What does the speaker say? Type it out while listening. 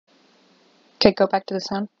Okay, go back to the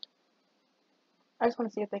sound. I just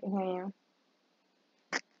want to see if they can hear you.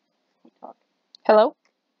 Talk. Hello?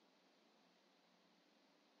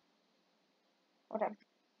 Okay.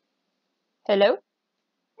 Hello?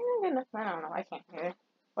 Good enough. I don't know. I can't hear it.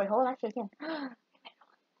 Wait, hold on. Actually, I can.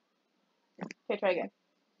 Okay, try again.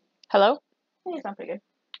 Hello? Yeah, you sound pretty good.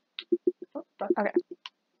 Oh, fuck. Okay.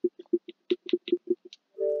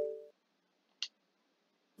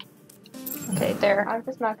 Okay, there. I'm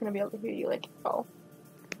just not gonna be able to hear you like oh.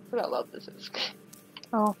 Look how loud this is.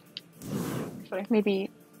 Oh. Actually,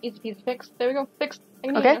 Maybe. easy peasy fixed. There we go. Fixed. I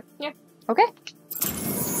can Okay. hear you. Yeah. Okay.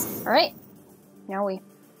 Alright. Now we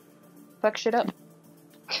fuck shit up.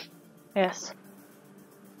 Yes.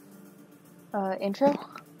 Intro?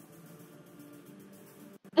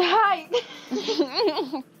 Hi!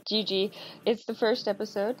 GG. It's the first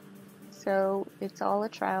episode, so it's all a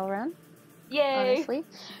trial run. Yay! Honestly.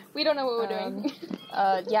 We don't know what we're doing.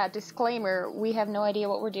 Yeah, disclaimer, we have no idea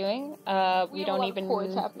what we're doing. We don't even...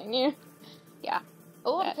 Chords happening here. Yeah. A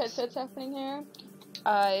lot of headsets happening here.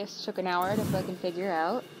 It took an hour to fucking figure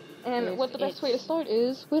out. And what the best way to start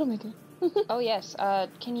is Widowmaker. Oh yes,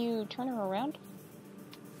 can you turn her around?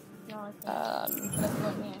 No, I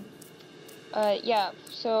can't. Yeah,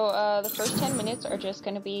 so, the first 10 minutes are just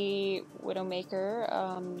gonna be Widowmaker,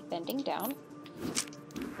 bending down.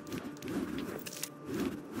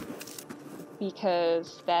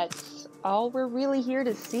 Because that's all we're really here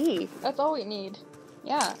to see. That's all we need.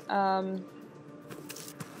 Yeah,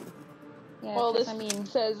 yeah, well, this I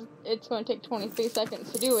says it's going to take 23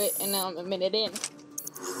 seconds to do it, and now I'm a minute in.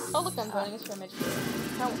 Oh, look, I'm joining a scrimmage.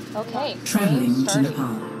 Okay, traveling to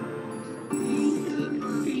Nepal.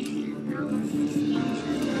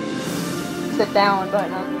 Sit down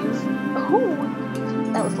button on these. Oh,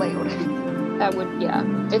 that was loud. That would, yeah.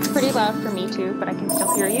 It's pretty loud for me too, but I can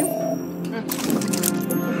still hear you.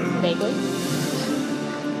 Vaguely.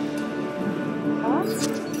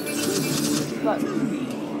 But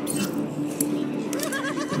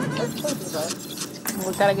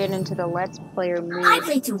we gotta get into the Let's Player mood. I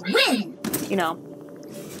play to win! You know,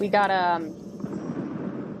 we gotta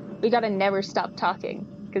never stop talking,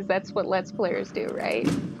 because that's what Let's Players do, right?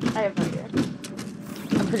 I have no idea.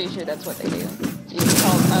 I'm pretty sure that's what they do. It's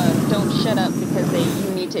called, don't shut up, because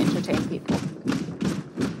you need to entertain people.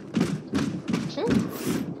 True.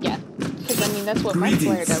 Yeah. Because, I mean, that's what Let's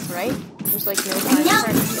Player does, right? There's, like, no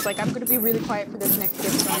time. It's like, I'm gonna be really quiet for this next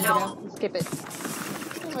skip, so I'm gonna skip it.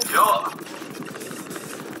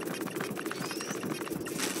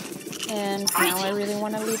 And now I really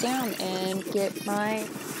want to lay down and get my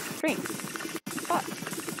drink. Fuck.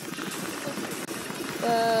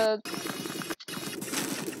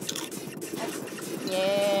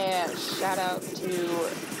 Yeah, shout out to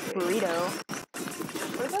Burrito.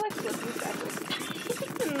 What if I like flip these backwards?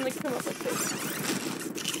 And like come up like this?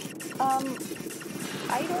 I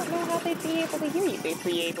don't know how they'd be able to hear you. They'd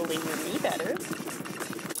be able to hear me better.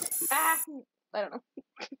 Ah! I don't know.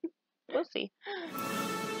 We'll see.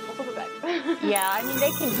 We'll flip it back. Yeah, I mean,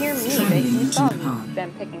 they can hear me. You saw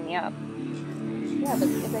them picking me up. Yeah, but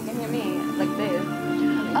if they can hear me like this.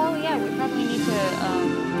 Oh, yeah, we probably need to,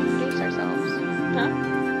 introduce ourselves. Huh?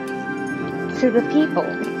 To the people.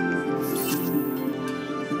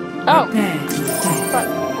 Oh! Prepare. But,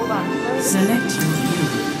 hold on. Let me Select your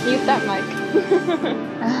mute that mic.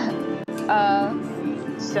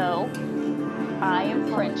 So, I am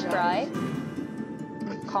French Fry.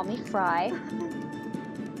 Call me Fry.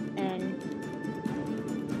 And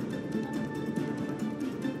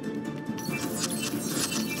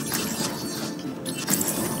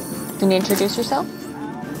can you introduce yourself?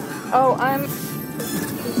 Oh, I'm...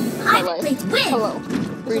 I play to win! Hello.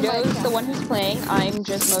 Burrito's the one who's playing. I'm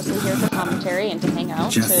just mostly here for commentary and to hang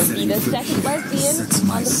out, to be the second lesbian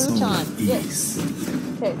on the Futon. Yes.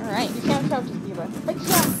 Okay, alright. You can't shout to Diva. But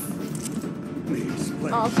yeah!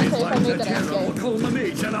 Oh, okay, if I made that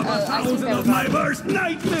culmination of a thousand of my worst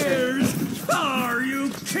nightmares! Are you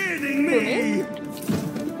kidding me?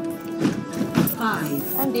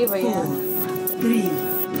 5, I'm Diva, 4, yeah. 3,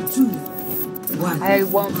 2, 1. I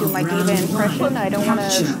won't do my diva impression. I don't want to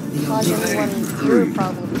cause anyone ear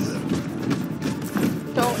problems.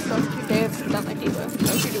 Don't you dare sound like Diva.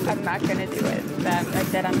 Don't you do it. I'm not gonna do it. I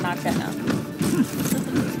said I'm not gonna.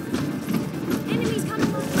 Enemies coming!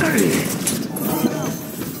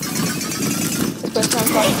 Especially I'm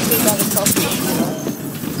talking to you about the selfie.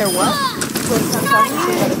 They're what? Especially I'm talking to you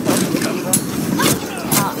about the selfie with Diva.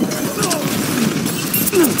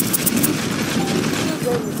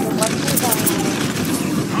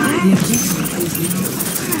 The objective is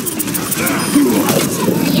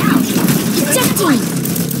now. Ejecting!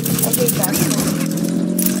 I hate that.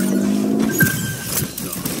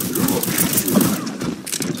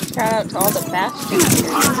 Shout out to all the bastions.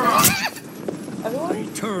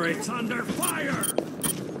 Everyone? Turret's under fire!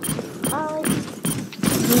 How long did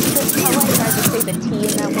I just say the T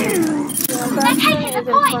in that one? Yeah, Bastion is in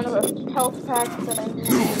front of a health pack that I need.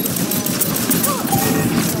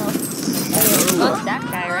 That's that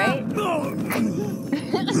guy, right?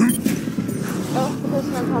 Oh, the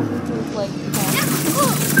person I'm talking to is like,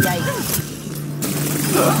 Yikes.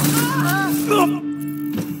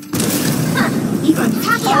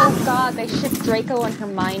 Oh god, they shipped Draco and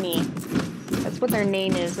Hermione. That's what their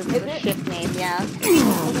name is. It's a ship name, yeah.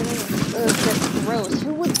 That's gross.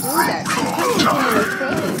 Who would do that?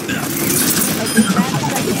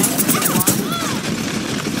 Like, is that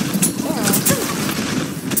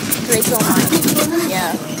Draco Hermione.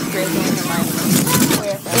 Yeah, Draco and Hermione.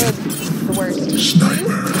 The worst.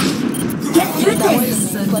 Get through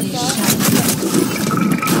this!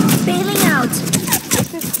 Bailing out!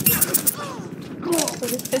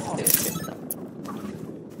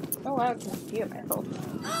 oh wow, I can see it myself.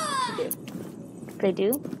 They do?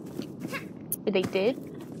 They did?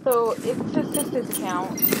 So, it's his sister's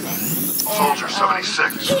account. Soldier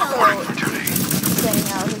 76, reporting for duty. Getting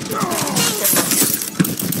out his sister's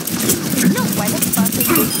No, why the fuck is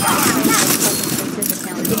this sister's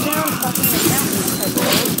account? It's their own fucking account.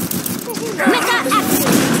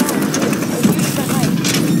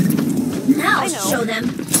 Now show them!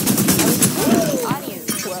 Audience,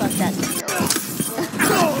 fuck that 10-year-old.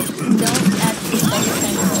 Don't actually fuck a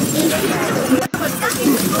 10-year-old.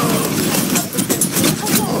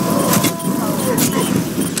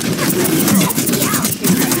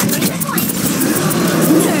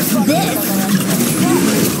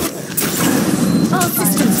 All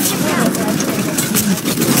systems checked out!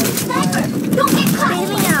 Sniper! Don't get caught!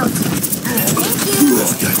 Bailing out! Thank you!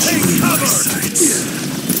 Take cover!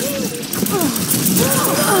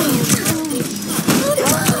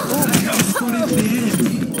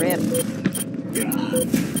 Rip.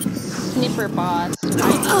 Snipper boss, 99.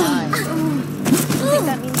 I think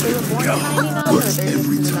that means they were born in 99, or they're just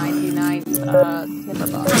the 99 snipper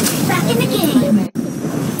boss. Back in the game!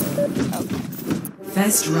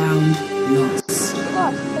 First round lost.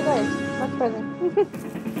 Oh, hey guys, what's present?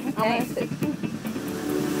 Okay.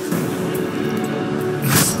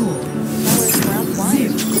 Score That was round 1.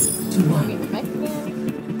 0-1.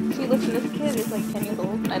 Mexican. See, listen, this kid is like 10 years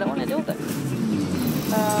old. I don't want to deal with it.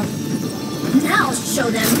 Now show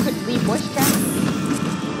them! Could we voice chat?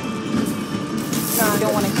 No, I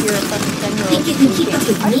don't want to hear a fucking 10-year-old. Think you can keep up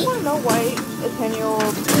with I just me? want to know why a 10-year-old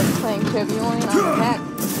is playing Trivial on a Mac.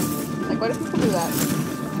 Like, why do people do that?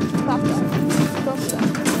 Stop that. Don't do that.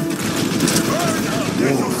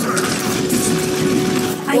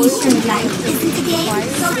 Are you sure life isn't the game?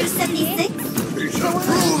 Soldier 76? We shall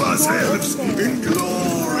prove ourselves in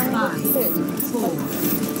glory! 5, 4,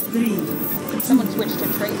 3, Someone switched to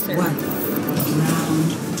Tracer. 1.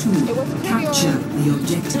 Round 2. Capture the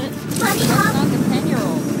objective. Buddy That's up! not the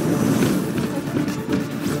 10-year-old.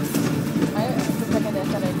 The second I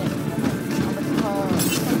said I didn't.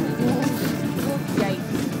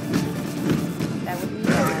 Yikes. That would be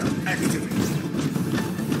bad. Activate.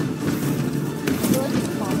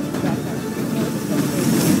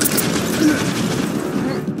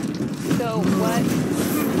 So what?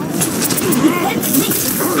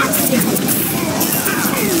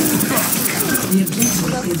 The objective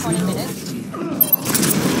About is 20 now minutes. active.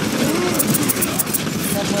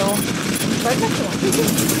 Then we'll start next one.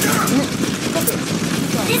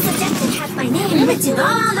 This objective has my name written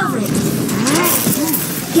all over it!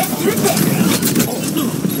 Get through this!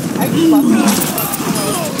 I just love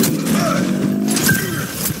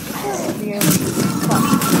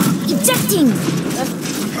Ejecting!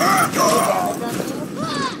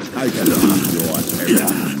 I can leave your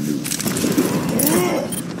errand.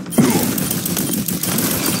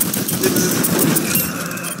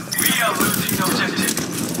 We are losing objective.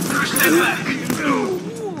 Push them back.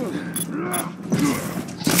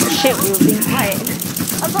 Shit, we were being quiet.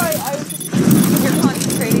 I'm sorry, I was just, You're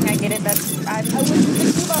concentrating, I get it. I was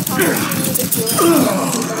thinking about how much you this feeling that people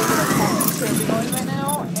are going to going right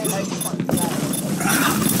now, and I just want to do that.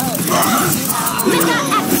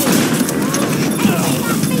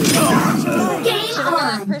 Game should have been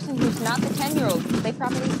on! a person who's not the 10-year-old. They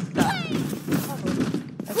probably suck.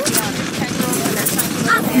 Let's be honest, 10-year-olds when they're trying to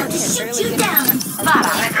I'm look going at to can shoot barely you get down! a Spot!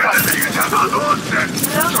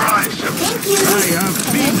 Thank you! I have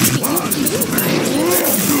been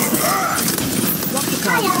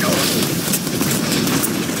Hiya!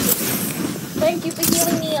 Thank you for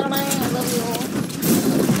healing me, Anna. I love you.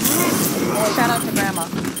 Shout out to Grandma.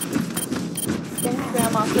 Thanks,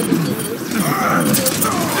 Grandma, for the keys.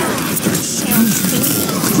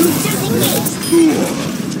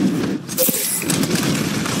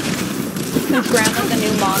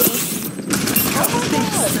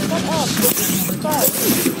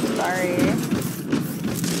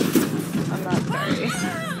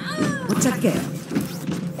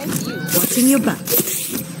 Watching your back.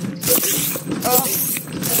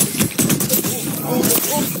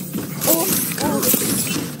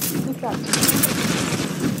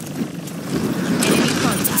 Enemy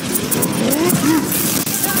contact.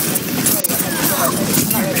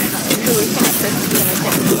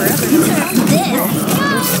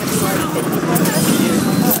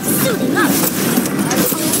 Suiting up.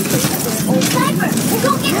 Sniper,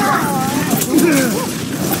 go get caught.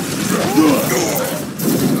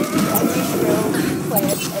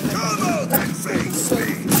 Come out and face me!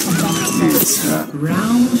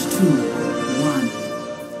 Round 2, 1.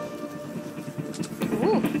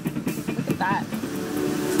 Ooh, look at that.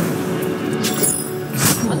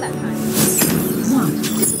 Won that time. 1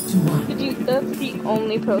 to 1. Did you? That's the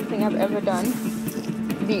only pro thing I've ever done.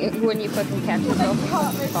 When you fucking catch yourself. I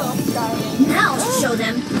caught myself dying. Now show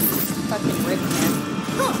them. Fucking rip, man.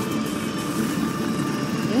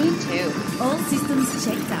 Me too. All systems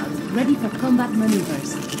checked out. Ready for combat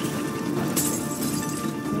maneuvers.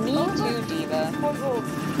 Me too, Diva.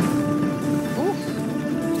 Oof.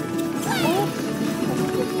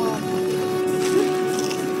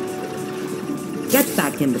 Get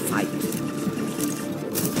back in the fight.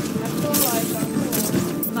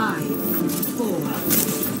 5, 4,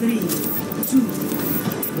 3, 2,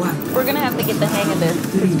 1. We're gonna have to get the hang of this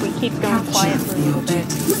because we keep going quiet for a The little bit.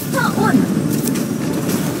 objective. Not one.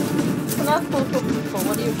 We're not social people.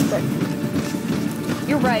 What do you expect?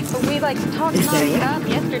 You're right, but we like talked non-stop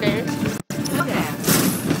yesterday.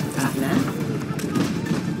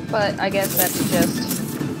 But I guess that's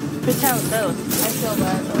just how it goes. I feel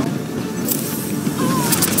bad though.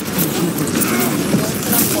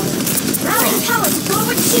 Rally powers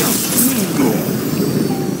forward shield.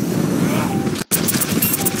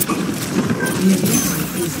 The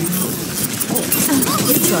objective is now.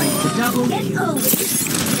 It's going to double Get kill. over.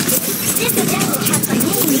 This objective has my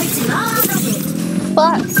name written all over it.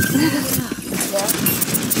 But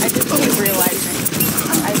I just keep realizing.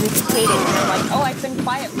 I just hate it when they're like, oh, I've been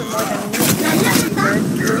quiet for more than a minute. Now look at that.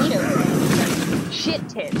 Doritos. Shit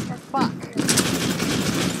tits. Fuck.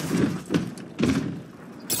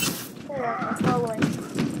 I'm following.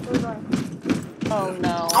 Where are we going? Oh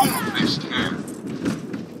no.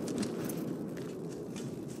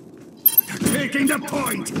 Taking the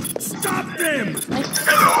point! Stop them! Okay,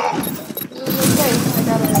 I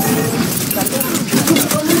got it.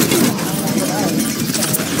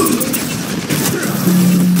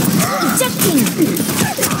 Ejecting.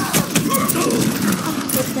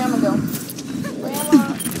 Where's Grandma go? Grandma!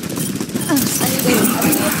 I need a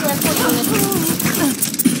transport unit.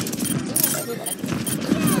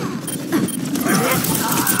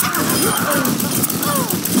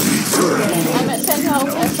 I'm at 10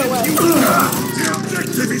 health, SOS. The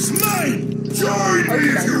objective is mine! Join me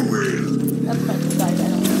if you will! That's fine, he died, I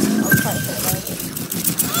don't know. I'll try to survive it.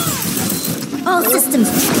 All systems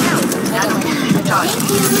checked out. Thank you.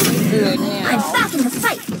 Good now. I'm back in the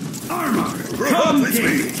fight. Armor! Come with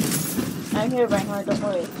me! I'm here, Reinhardt, don't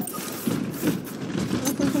worry.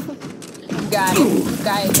 Got it.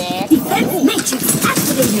 Got it back. Defense matrix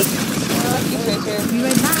activated. Fuck you, Fisher. Be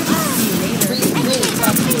right back. See you later. Really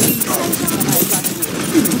fuck you.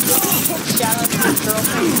 Shout out to my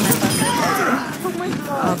girlfriend and my fucking Oh my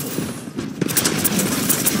god.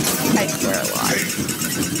 I swear a lot.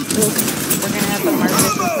 We're gonna have to mark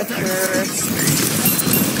this with your...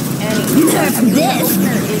 Anyway, Serve this.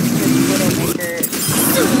 there is this Widowmaker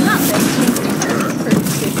Suiting up. for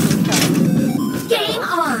 15 times. Game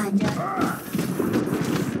on.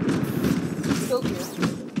 Killed you.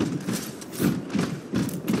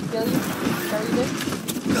 Kill you? Are you good?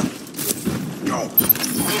 Go!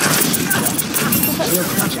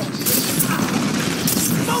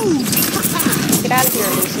 Get out of here,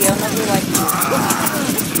 Lucio. Nobody likes you.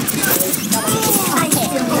 I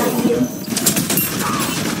still love you.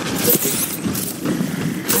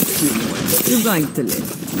 You're going to live.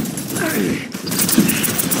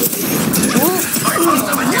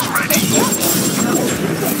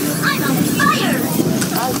 I'm on fire.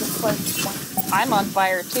 I'm on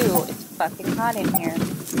fire too. It's fucking hot in here.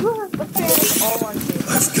 The fan is all on you.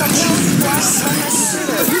 Let's get you!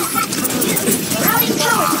 Routing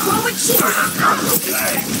power to forward shield.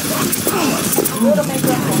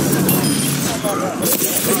 Widowmaker.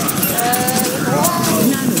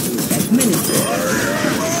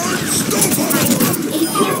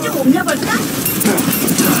 APM duel number 9.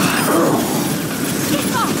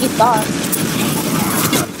 He thought.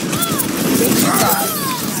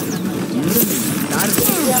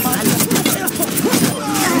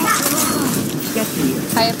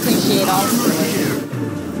 I appreciate all of you.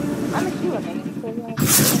 I'm a hero, man.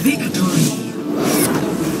 Victory!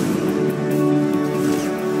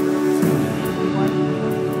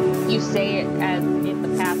 You say it as in the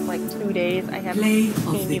past like 2 days, I haven't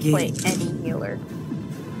seen you play any healer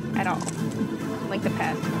at all. Like the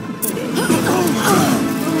past 2 days.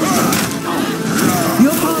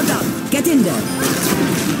 You're powered up. Get in there.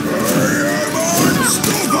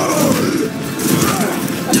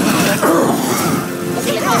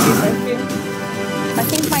 I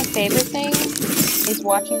think my favorite thing is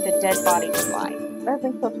watching the dead bodies fly. I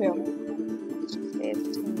think so too.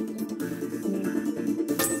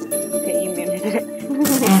 Okay, you muted it.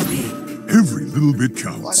 Epic. Every little bit Wanted me to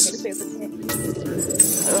counts. say the same.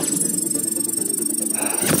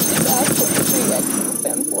 That's what the 3X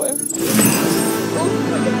stands for.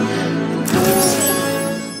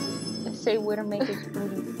 I say Widowmaker's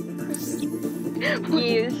booty.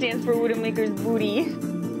 Yeah, it stands for Widowmaker's booty.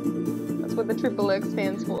 That's what the triple X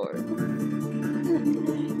stands for.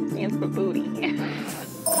 Stands for booty.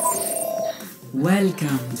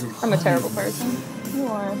 Welcome to I'm a terrible person. You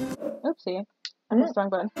are. Oopsie. I hit the wrong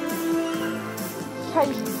button. Hey.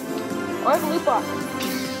 Oh, I have a loot box.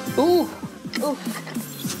 Ooh. Ooh.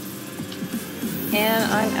 And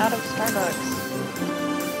I'm out of Starbucks.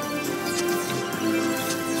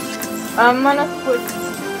 I'm gonna switch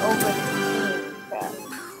over to that.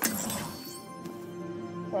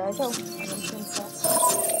 There I go.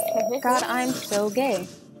 God, I'm so gay.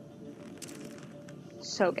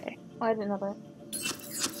 So gay. Oh, I didn't know that.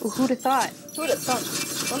 Ooh, who'd have thought? Who'd have thunk?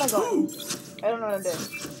 Where am I going? I don't know what I'm doing.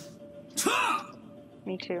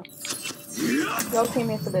 Me too. Y'all came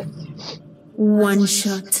here for this. One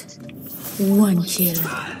shot, one kill.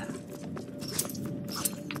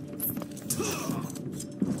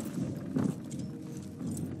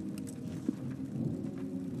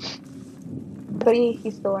 But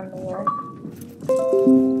he's still in the air.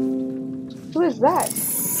 Who is that?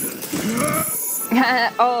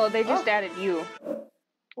 Oh, they just added you.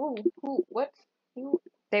 Ooh, who? What? Who?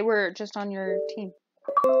 They were just on your team.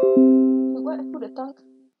 What? Who the thunk?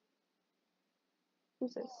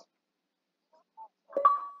 Who's this?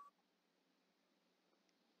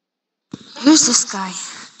 Who's this guy?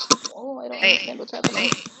 Oh, I don't understand what's happening.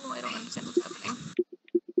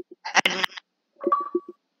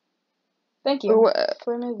 Thank you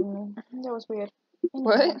for amazing me. That was weird.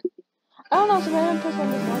 What? I don't know, some random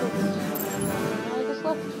person just wanted I just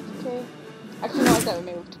left. Okay. Actually, no, I got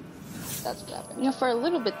removed. That's what happened. You know, for a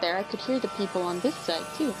little bit there, I could hear the people on this side,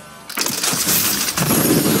 too.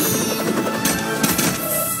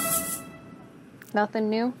 Nothing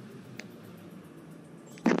new?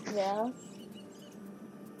 Yeah.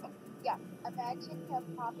 Yeah, imagine him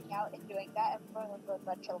popping out and doing that in front of a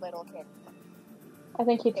bunch of little kids. I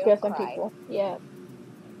think he'd They scare would some cry. people. Yeah.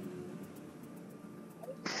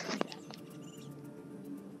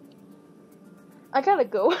 I gotta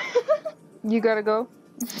go. You gotta go?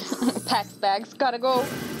 Packs bags, gotta go.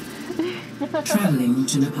 Traveling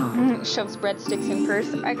to Nepal. Shoves breadsticks in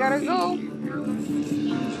purse, I gotta go. So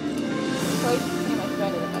he's my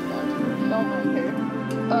friend in the background. Don't mind her.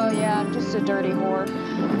 Oh yeah, I'm just a dirty whore.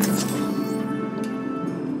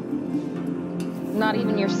 Not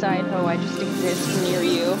even your side hoe, I just exist near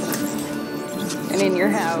you. And in your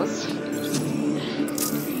house.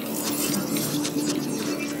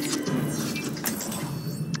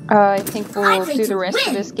 I think we'll do the rest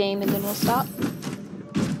of this game and then we'll stop.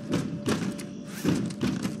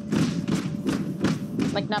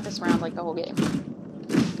 Like, not this round, like the whole game.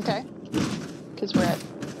 Okay? Because we're at...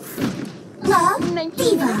 Love,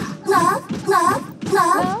 diva. Love, love,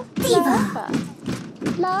 love, diva.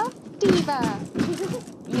 Love Diva.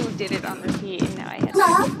 You did it on repeat and now I have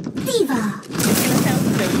Love, diva. It's gonna sound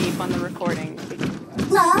so deep on the recording.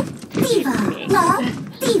 Love, diva. Love,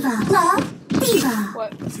 diva. Love, diva.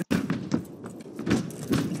 What?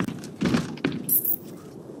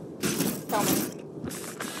 Tell me.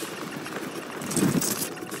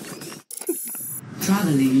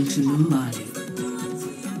 Traveling to Mumbai.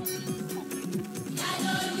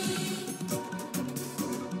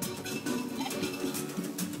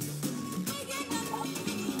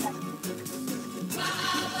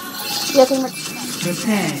 Yeah, pretty much.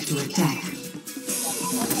 Prepare to attack.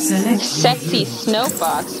 Select Sexy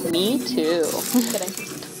snowfox, me too. Kidding.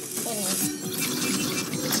 Anyway.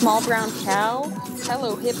 Small brown cow?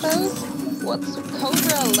 Hello hippos? What's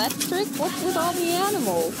Cobra Electric? What's with all the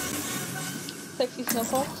animals? Sexy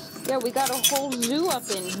snowfall. Yeah, we got a whole zoo up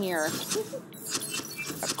in here.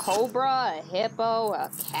 A cobra, a hippo, a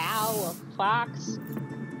cow, a fox.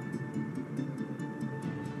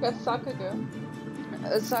 Got soccer girl.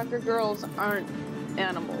 Soccer girls aren't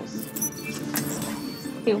animals.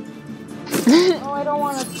 Ew. Oh, I don't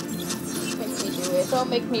want to make me do it. Don't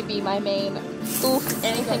make me be my main. Oof,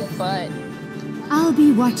 anything but. I'll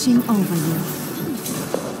be watching over you.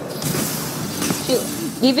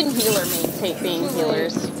 Even healer mains hate being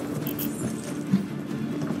healers.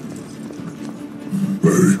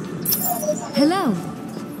 Hello.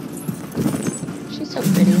 She's so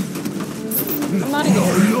pretty. I'm not even.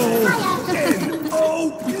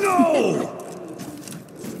 Oh no!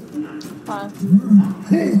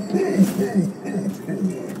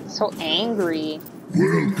 So angry.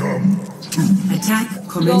 Welcome. Attack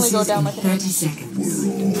You only commences go down in like 30 seconds.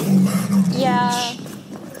 Yeah.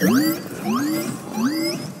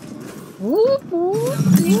 Whoop, whoop,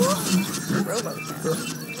 whoop.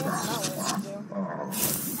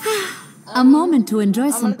 A moment to enjoy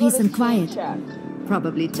I'm some gonna go peace to and team quiet. chat.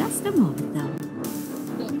 Probably just a moment, though.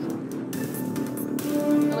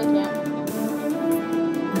 Really can't.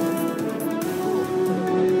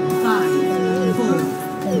 5, 4,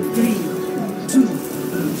 3, 2,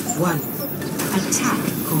 1. Attack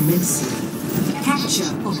commencing. Capture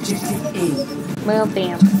objective A. Well,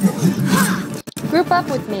 damn. Group up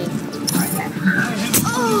with me.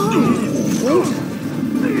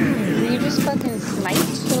 Will you just fucking snipe?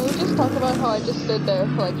 Can we just talk about how I just stood there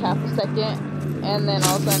for like half a second and then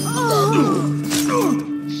all of a sudden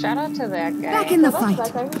dead? Shout out to that guy. Back in the That's fight.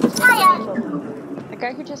 that guy who just The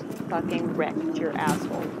guy who just fucking wrecked your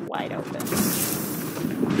asshole wide open.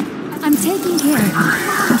 I'm taking care of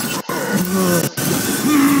you.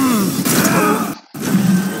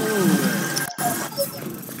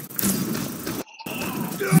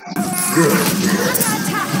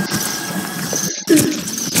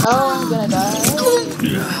 Oh, I'm gonna die.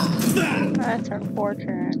 That's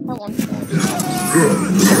unfortunate. I want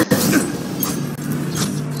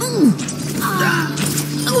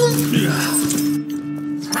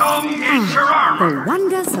Come get your armor! The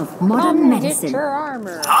wonders of modern Get medicine. your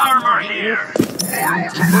armor. Armor here!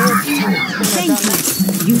 Thank you.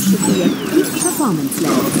 You should be at peak performance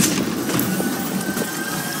levels.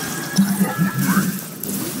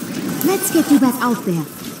 Let's get you back out there.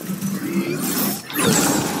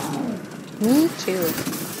 Me too.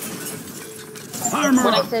 Armor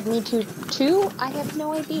When I up! said me too, I have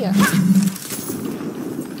no idea.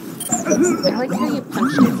 I like how you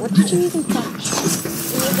punched it. What did you even punch?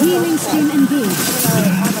 Healing stream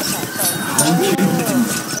engaged.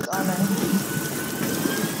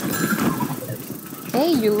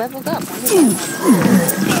 Hey, you leveled up. When did that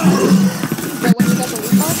happen? Is that when you got the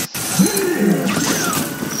loot box?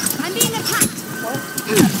 I'm being attacked.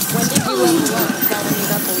 When did you level up? Is that when you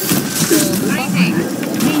got the loot box?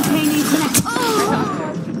 Maintaining connect.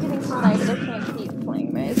 I keep getting sniped. I can't keep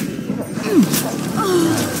playing this.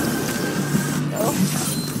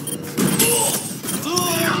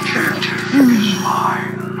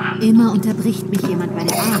 Immer unterbricht mich jemand bei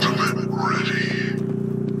der Arbeit.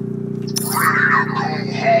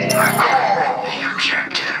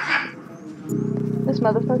 This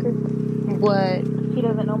motherfucker. What? He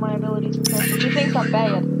doesn't know my abilities. He thinks I'm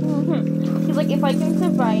bad. He's like, if I can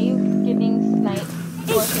survive getting sniped,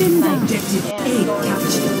 Ich bin da. Objective A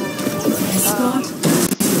captured. Escort.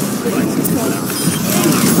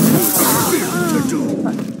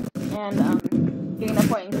 and getting that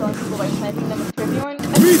point and killing people by sniping them with trivium.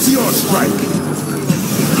 Meteor strike!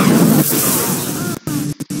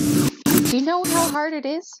 Do you know how hard it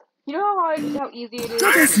is? You know how easy it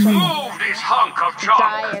is? Move this hunk of To chalk!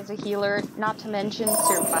 die as a healer, not to mention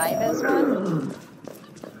survive as one?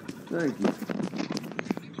 Thank you.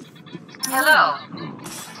 Hello.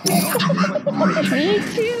 Me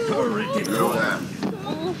too!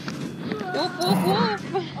 Woof,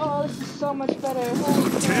 woof, woof. Oh, this is so much better.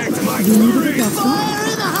 Take my You need a three! doctor?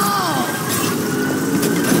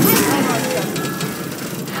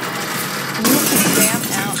 You have to jam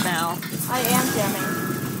out now. I am jamming.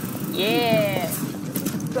 Yeah!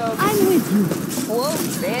 So I'm with you. Whoa,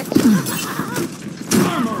 bitch!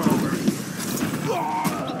 Armor over!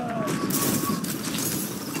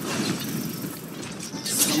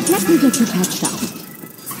 Let me get you patched up.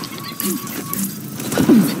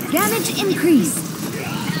 Damage increased.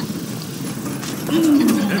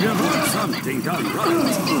 If you want something done right,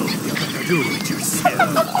 you better do it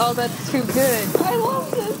yourself. Oh, that's too good. I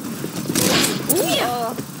love this.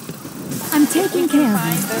 Oh, I'm taking care of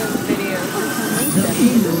find you. those videos. The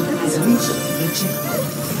payload has reached the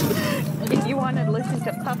checkpoint. If you want to listen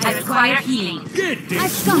to I puppets, require healing. Get this!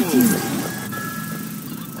 I've got you.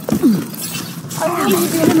 I really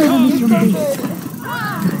do Deliver me so from good.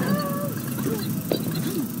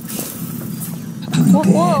 whoa,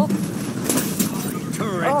 whoa.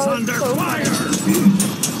 Turret's under so fire!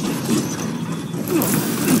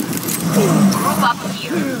 Group up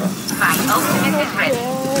here. My ultimate is ready.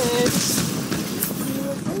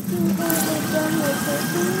 You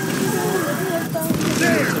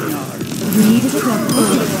needed a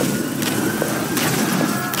doctor.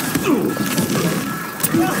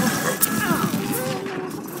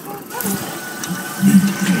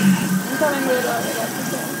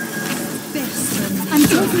 I'm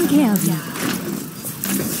taking care of you.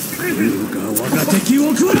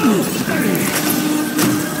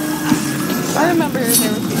 I remember there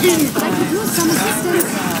was I could use some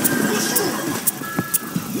assistance.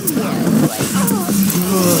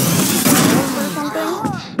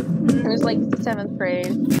 It was like 7th grade,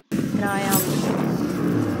 and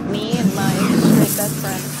me and my straight best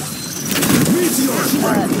friend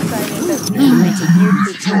decided that we should make a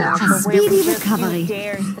YouTube channel for where we just do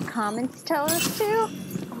dares the comments tell us to.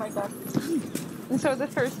 Oh my god. And so the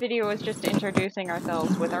first video was just introducing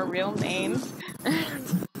ourselves with our real names.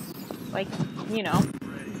 Like, you know.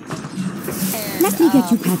 And, Let me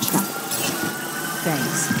get you patched up.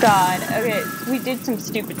 Thanks. God, okay, we did some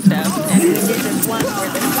stupid stuff, and we did this one where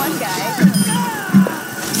this one guy asked us to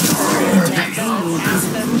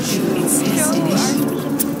show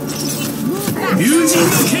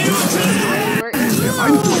we're into our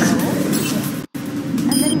channel,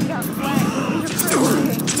 and then we got flagged.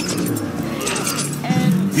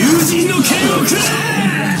 And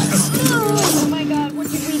oh my god,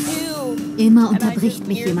 what did we do? Immer And I unterbricht just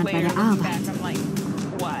mich years jemand bei later der look Arbeit. back, I'm like,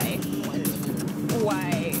 why?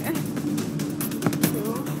 Why?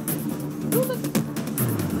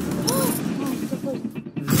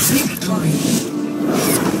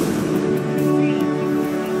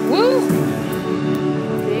 Woo!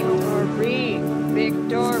 Victory!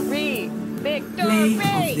 Victory! Play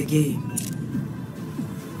of the game.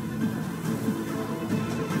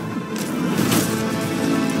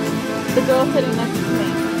 The girl sitting next to me.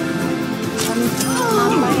 I'm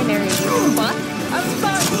non-binary. What? I'm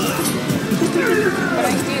sorry. But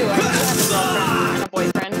I do have a girlfriend and a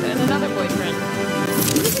boyfriend and another boyfriend.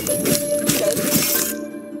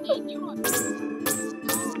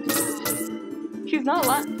 She's not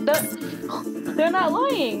lying. They're not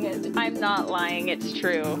lying. I'm not lying. It's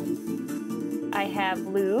true. I have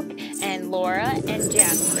Luke and Laura and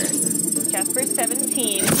Jasper. Jasper's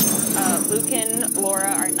 17. Luke and Laura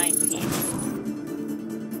are 19.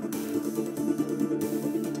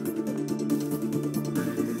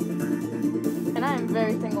 And I'm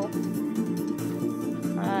very single.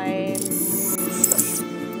 I'm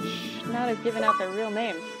not have given out their real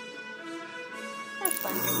names. That's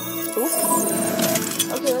fine.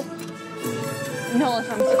 Ooh. Okay, let's No,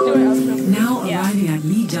 if I'm do it. Now Yeah. arriving at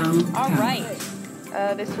Lee Down. Alright.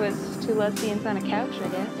 This was Two Lesbians on a Couch, I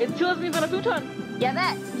guess. It's 2 lesbians on a futon. Yeah,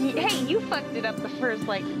 that. Hey, you fucked it up the first,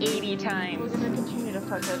 like, 80 We're times. gonna continue to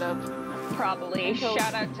fuck it up. Probably. Until-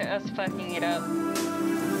 Shout out to us fucking it up.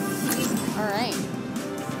 Alright.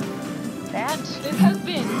 This has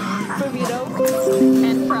been Burrito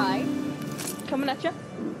And Fry. coming at ya.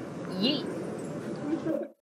 Yeet.